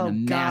you up in a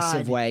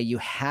massive way. You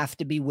have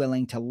to be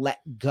willing to let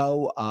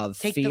go of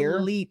fear. Take the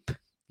leap.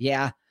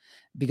 Yeah.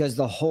 Because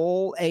the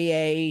whole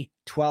AA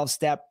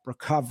 12-step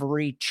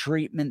recovery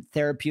treatment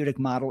therapeutic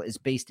model is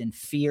based in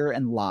fear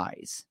and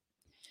lies.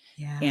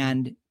 Yeah.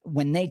 And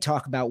when they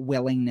talk about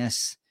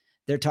willingness,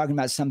 they're talking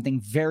about something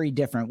very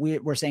different.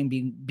 We're saying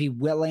be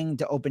willing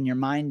to open your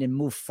mind and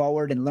move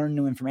forward and learn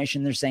new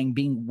information. They're saying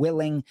being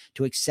willing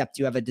to accept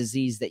you have a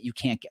disease that you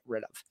can't get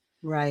rid of.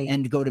 Right.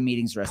 And go to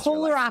meetings the rest Polar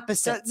of your life.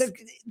 opposites. So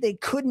they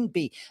couldn't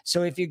be.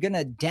 So if you're going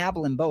to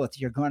dabble in both,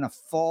 you're going to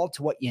fall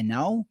to what you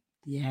know.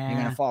 Yeah. You're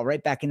going to fall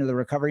right back into the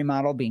recovery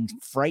model, being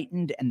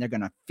frightened, and they're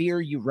going to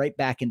fear you right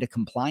back into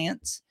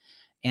compliance.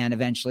 And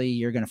eventually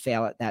you're going to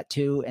fail at that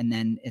too. And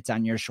then it's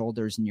on your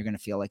shoulders and you're going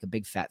to feel like a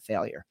big fat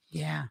failure.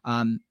 Yeah.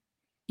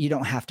 You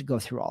don't have to go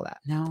through all that.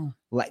 No.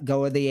 Let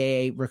go of the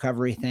AA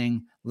recovery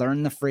thing,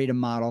 learn the freedom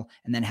model,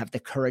 and then have the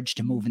courage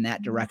to move in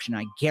that direction.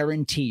 I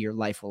guarantee your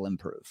life will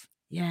improve.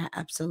 Yeah,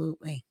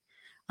 absolutely.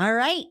 All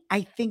right.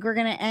 I think we're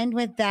going to end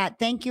with that.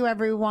 Thank you,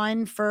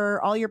 everyone,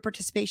 for all your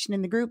participation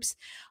in the groups.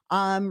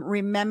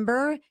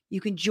 Remember,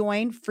 you can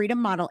join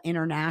Freedom Model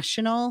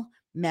International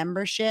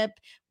membership.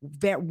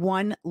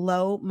 One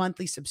low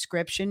monthly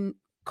subscription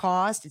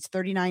cost. It's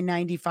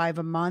 $39.95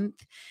 a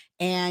month.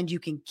 And you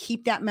can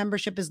keep that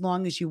membership as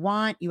long as you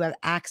want. You have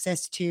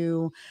access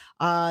to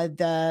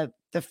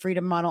the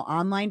Freedom Model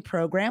online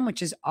program,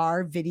 which is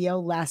our video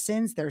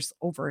lessons. There's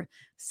over,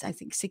 I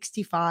think,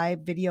 65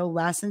 video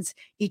lessons.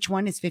 Each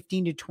one is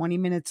 15 to 20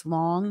 minutes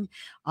long.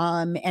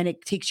 And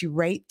it takes you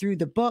right through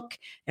the book.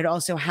 It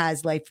also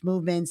has life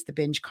movements, the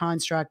binge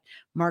construct,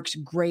 Mark's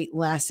great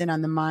lesson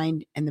on the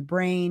mind and the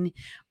brain.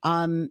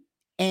 And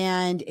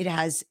it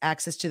has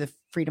access to the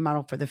Freedom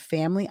Model for the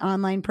Family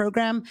online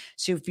program.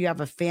 So if you have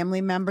a family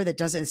member that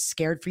is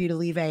scared for you to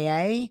leave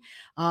AA,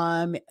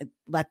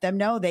 let them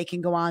know they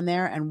can go on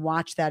there and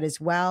watch that as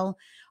well.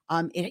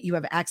 You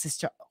have access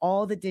to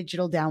all the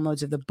digital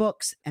downloads of the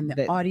books and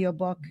the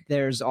audiobook.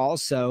 There's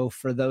also,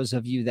 for those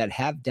of you that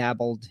have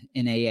dabbled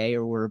in AA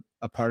or were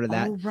a part of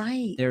that,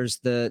 right. There's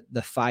the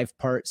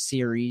 5-part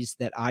series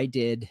that I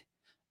did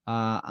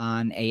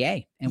on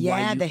AA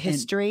and the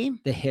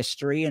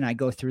history, and I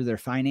go through their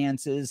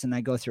finances and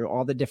I go through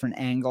all the different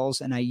angles,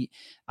 and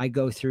I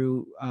go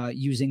through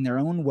using their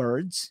own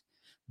words,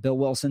 Bill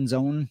Wilson's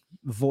own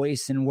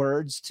voice and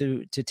words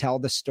to tell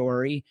the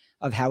story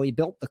of how he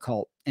built the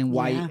cult and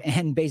why,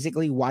 and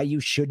basically why you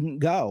shouldn't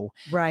go.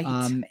 Right.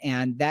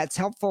 And that's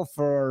helpful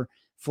for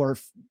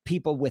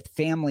people with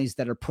families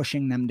that are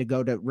pushing them to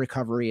go to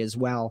recovery as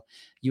well.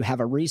 You have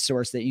a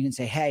resource that you can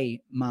say,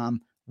 hey,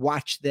 Mom,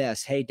 watch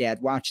this. Hey, Dad,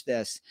 watch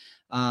this.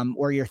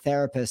 Or your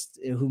therapist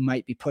who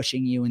might be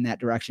pushing you in that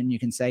direction. You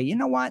can say, you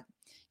know what?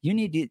 You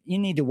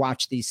need to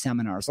watch these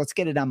seminars. Let's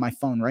get it on my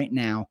phone right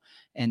now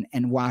and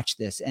watch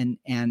this.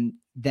 And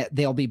that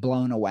they'll be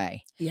blown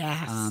away.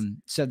 Yes.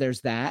 So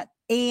there's that.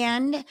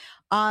 And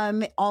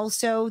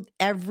also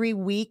every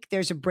week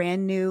there's a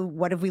brand new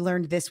What Have We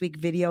Learned This Week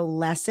video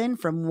lesson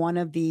from one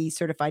of the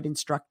certified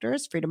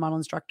instructors, Freedom Model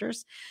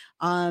instructors.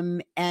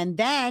 And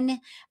then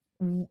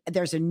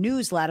there's a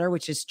newsletter,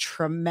 which is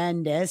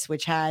tremendous,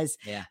 which has,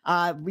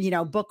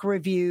 book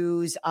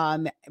reviews,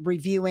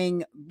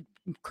 reviewing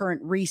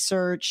current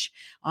research,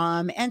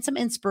 and some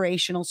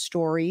inspirational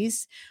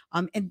stories.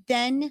 And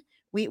then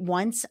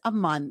once a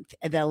month,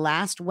 the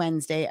last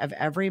Wednesday of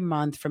every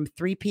month from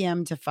 3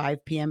 p.m. to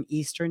 5 p.m.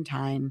 Eastern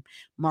time,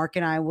 Mark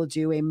and I will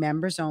do a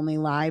members only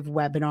live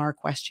webinar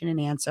question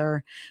and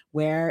answer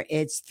where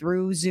it's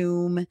through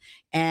Zoom,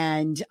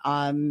 and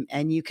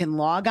you can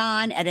log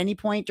on at any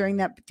point during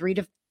that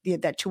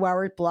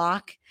 2-hour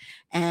block,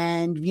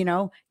 and,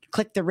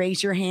 click the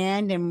raise your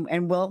hand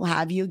and we'll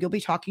have you'll be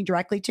talking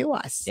directly to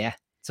us. Yeah.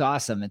 It's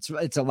awesome.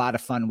 It's a lot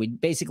of fun. We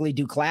basically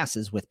do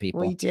classes with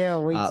people. We do.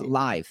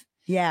 Live.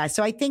 Yeah.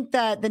 So I think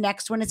that the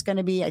next one is going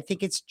to be, I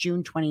think it's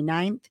June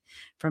 29th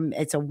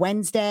it's a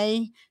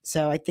Wednesday.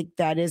 So I think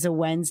that is a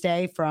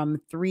Wednesday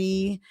from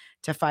 3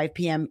 to 5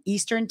 p.m.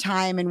 Eastern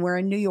time. And we're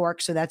in New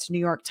York. So that's New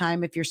York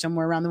time. If you're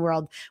somewhere around the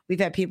world, we've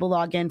had people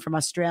log in from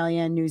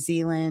Australia, New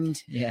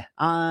Zealand. Yeah.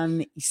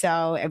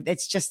 So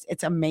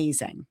it's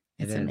amazing.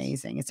 It's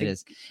amazing. It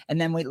is. And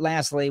then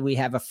lastly, we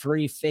have a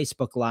free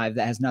Facebook Live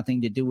that has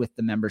nothing to do with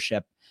the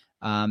membership,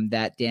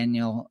 that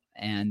Daniel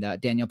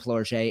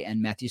Pelorge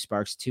and Matthew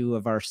Sparks, 2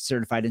 of our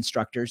certified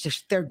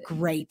instructors. They're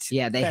great.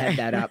 Yeah, they had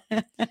that up.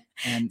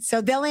 And so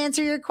they'll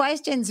answer your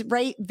questions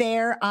right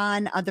there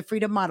on the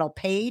Freedom Model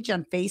page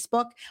on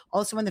Facebook,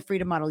 also on the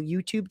Freedom Model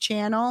YouTube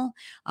channel.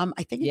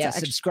 I think it's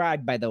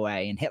subscribe, by the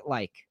way, and hit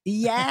like.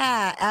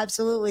 Yeah,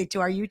 absolutely, to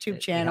our YouTube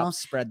channel. It helps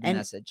spread the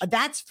message.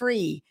 That's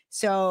free.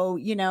 So,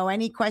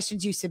 any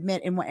questions you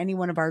submit in any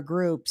one of our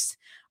groups,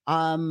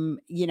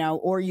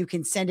 or you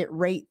can send it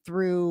right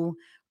through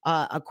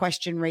a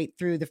question right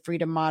through the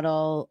Freedom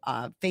Model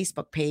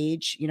Facebook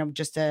page, or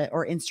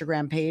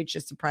Instagram page,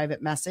 just a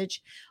private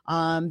message.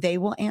 They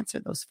will answer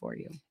those for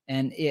you.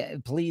 And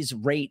please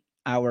rate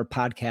our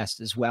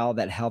podcast as well.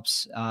 That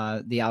helps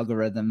the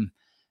algorithm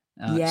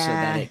so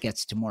that it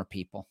gets to more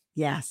people.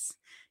 Yes.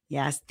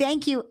 Yes.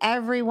 Thank you,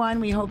 everyone.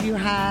 We hope you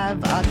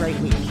have a great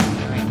week.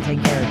 All right.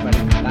 Take care,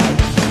 everybody.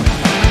 Bye.